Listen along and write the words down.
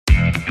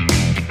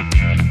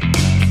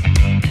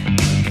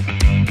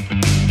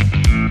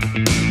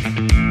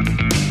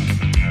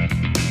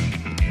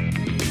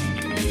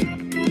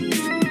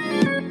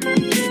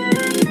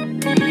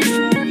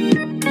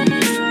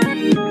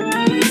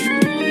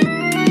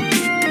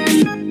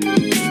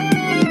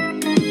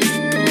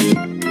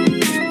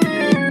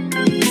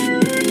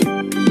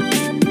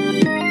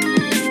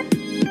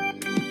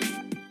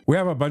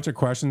a bunch of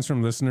questions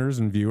from listeners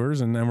and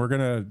viewers, and we're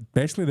going to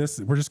basically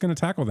we're just going to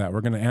tackle that.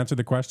 We're going to answer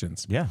the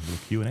questions. Yeah, the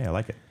Q&A. I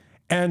like it.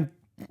 And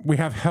we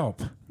have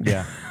help.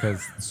 Yeah,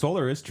 because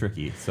solar is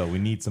tricky, so we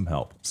need some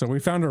help. So we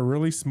found a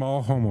really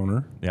small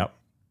homeowner. Yep.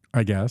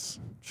 I guess.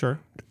 Sure.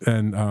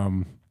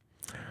 And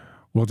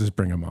we'll just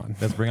bring him on.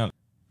 Let's bring on.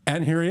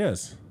 And here he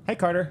is. Hey,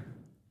 Carter.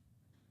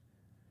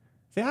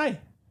 Say hi.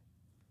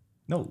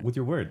 No, with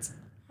your words.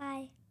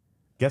 Hi.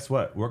 Guess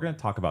what? We're going to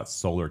talk about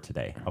solar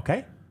today,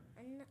 okay?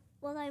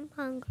 Well, I'm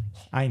hungry.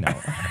 I know.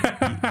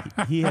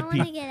 he I had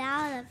want to get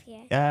out of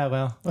here. Yeah,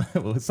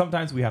 well,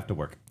 sometimes we have to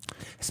work.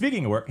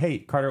 Speaking of work, hey,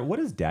 Carter, what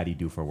does Daddy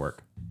do for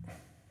work?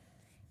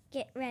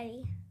 Get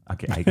ready.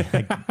 Okay,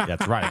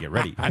 that's right. I get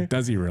ready.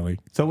 Does he really?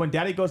 So when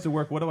Daddy goes to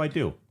work, what do I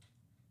do?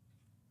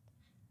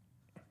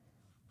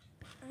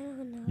 I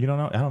don't know. You don't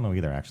know? I don't know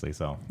either, actually.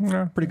 So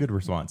pretty good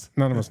response.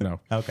 None of us know.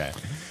 Okay.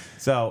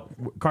 So,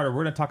 Carter,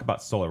 we're going to talk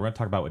about solar. We're going to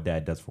talk about what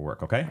Dad does for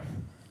work, okay?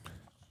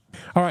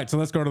 All right, so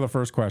let's go to the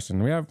first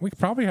question. We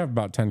probably have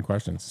about 10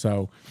 questions.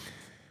 So,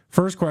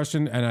 first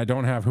question, and I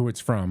don't have who it's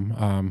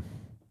from.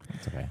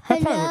 It's okay.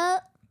 Hello?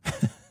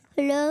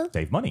 Hello?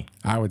 Save money.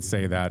 I would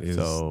say that is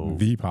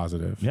the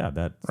positive. Yeah,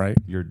 that's right.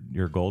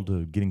 Your goal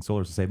to getting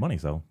solar is to save money.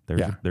 So there's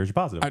your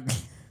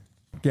positive.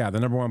 Yeah, the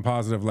number one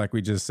positive, like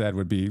we just said,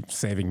 would be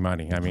saving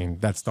money. I mean,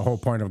 that's the whole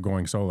point of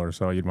going solar.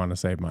 So you'd want to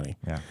save money.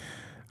 Yeah.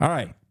 All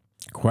right.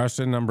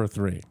 Question number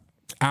 3.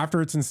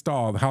 After it's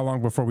installed, how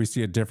long before we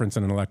see a difference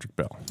in an electric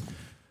bill?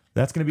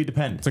 That's going to be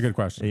dependent. It's a good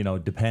question. You know,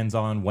 it depends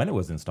on when it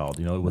was installed.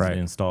 You know, it was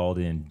installed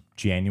in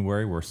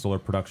January where solar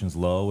production's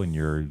low and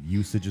your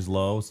usage is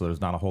low, so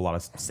there's not a whole lot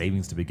of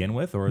savings to begin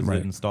with, or is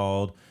it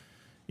installed,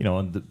 you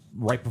know,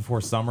 right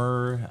before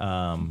summer,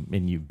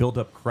 and you build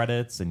up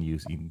credits and you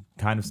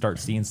kind of start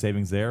seeing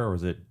savings there, or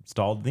is it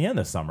installed at the end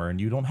of summer and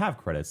you don't have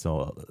credits?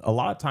 So a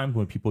lot of times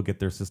when people get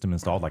their system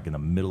installed, like in the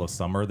middle of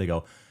summer, they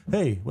go,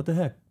 hey, what the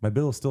heck? My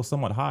bill is still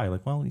somewhat high.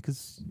 Like, well,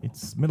 because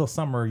it's middle of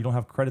summer, you don't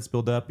have credits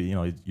built up. You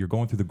know, you're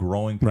going through the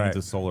growing pains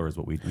of solar is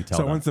what we tell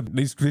them. So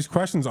once these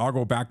questions all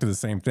go back to the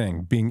same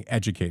thing, being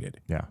educated.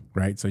 Yeah.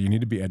 Right? So you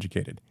need to be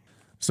educated.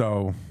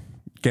 So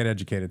get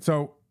educated.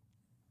 So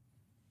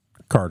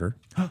Carter,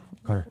 I'm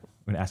going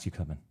to ask you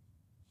something.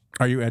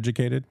 Are you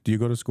educated? Do you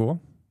go to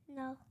school?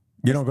 No.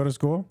 You don't go to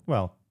school?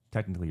 Well,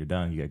 technically you're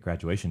done. You get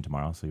graduation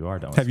tomorrow, so you are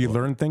done with Have you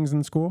learned things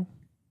in school?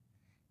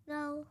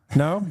 No.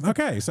 No?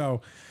 Okay, so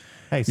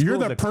hey, you're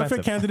the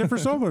perfect candidate for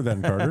solar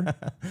then, Carter.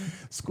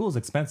 School's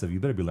expensive. You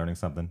better be learning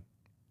something.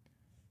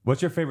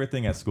 What's your favorite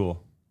thing at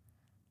school?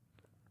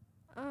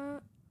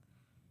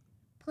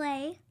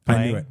 Play.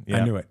 I knew it. Yeah,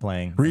 I knew it.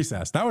 Playing.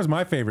 Recess. That was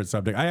my favorite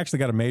subject. I actually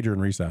got a major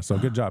in recess, so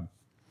good job.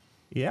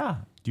 Yeah.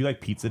 Do you like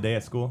pizza day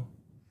at school?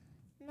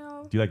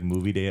 No. Do you like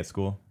movie day at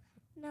school?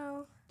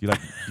 No. Do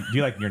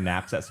you like your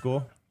naps at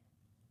school?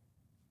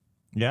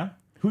 Yeah?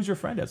 Who's your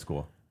friend at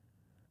school?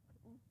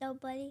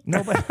 Nobody.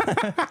 Nobody.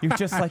 You're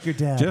just like your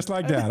dad. Just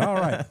like Dad. All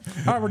right.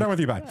 All right, we're done with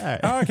you. Bye. All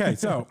right. Okay,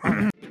 so